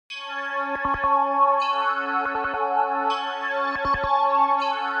Is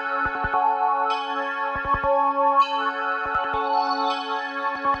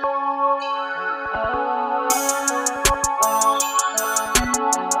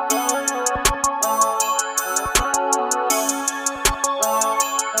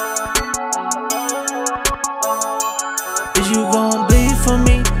you gon' bleed for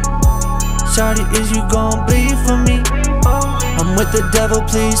me? Shawty, is you gon' bleed for me? I'm with the devil,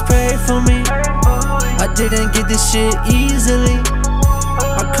 please pray for me. I didn't get this shit easily.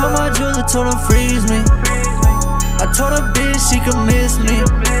 I called my jeweler, told him freeze me. I told her bitch she could miss me.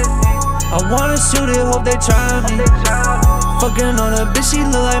 I wanna shoot it, hope they try me. Fucking on a bitch, she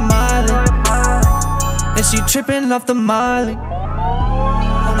look like Miley, and she trippin' off the Miley.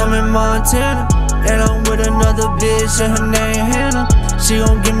 I'm in Montana, and I'm with another bitch, and her name Hannah. She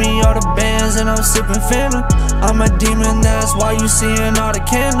gon' give me all the bands, and I'm sippin' Fanta. I'm a demon, that's why you seeing all the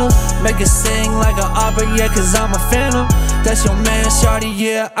candles. Make it sing like an opera, yeah, cause I'm a phantom. That's your man, shawty,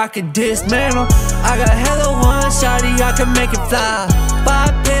 yeah, I could dismantle. I got hella one, shawty, I can make it fly.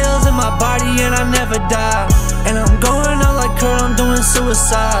 5 pills in my body, and I never die. And I'm going out like Kurt, I'm doing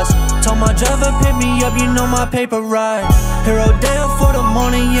suicides. Told my driver, pick me up, you know my paper ride. Hero Dale for the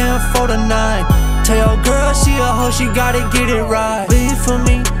morning, yeah, for the night. Tell your girl she a hoe, she gotta get it right. Bleed for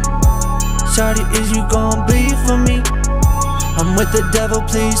me, shawty, is you gon' bleed for me? I'm with the devil,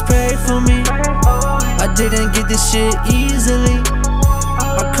 please pray for me. I didn't get this shit easily.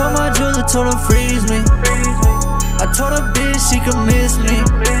 I called my jeweler, told him freeze me. I told her bitch she could miss me.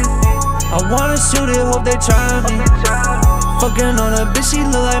 I wanna shoot it, hope they try me. Fucking on a bitch, she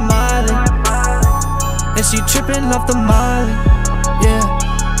look like Miley, and she trippin' off the Miley, yeah.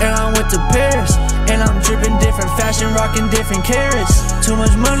 And I went to Paris, and I'm drippin' different fashion, rockin' different carats. Too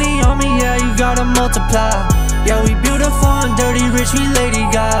much money on me, yeah, you gotta multiply. Yeah, we beautiful and dirty, rich, we Lady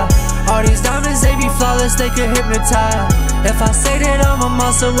Gaga. All these diamonds, they be flawless, they could hypnotize. If I say that I'm a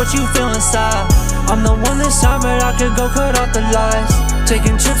monster, what you feel inside? I'm the one that shine, but I could go cut off the lights.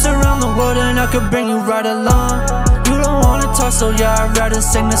 Taking trips around the world, and I could bring you right along. You don't wanna talk, so yeah, I'd rather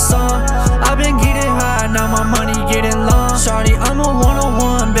sing the song. I've been getting high, now my money getting long. Shawty, I'm a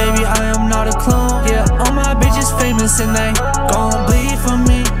one-on-one, baby, I am not a clone. Yeah, all my bitches famous, and they gon' bleed for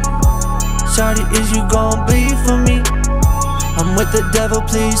me. Shawty, is you gon' bleed for me? I'm with the devil,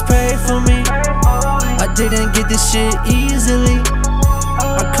 please pray for me. I didn't get this shit easily.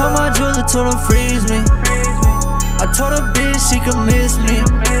 I called my jeweler, told him freeze me. I told her bitch she could miss me.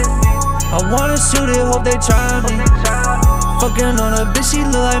 I wanna shoot it, hope they try me. Fucking on a bitch, she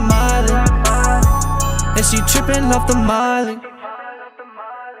look like Miley, and she trippin' off the Miley.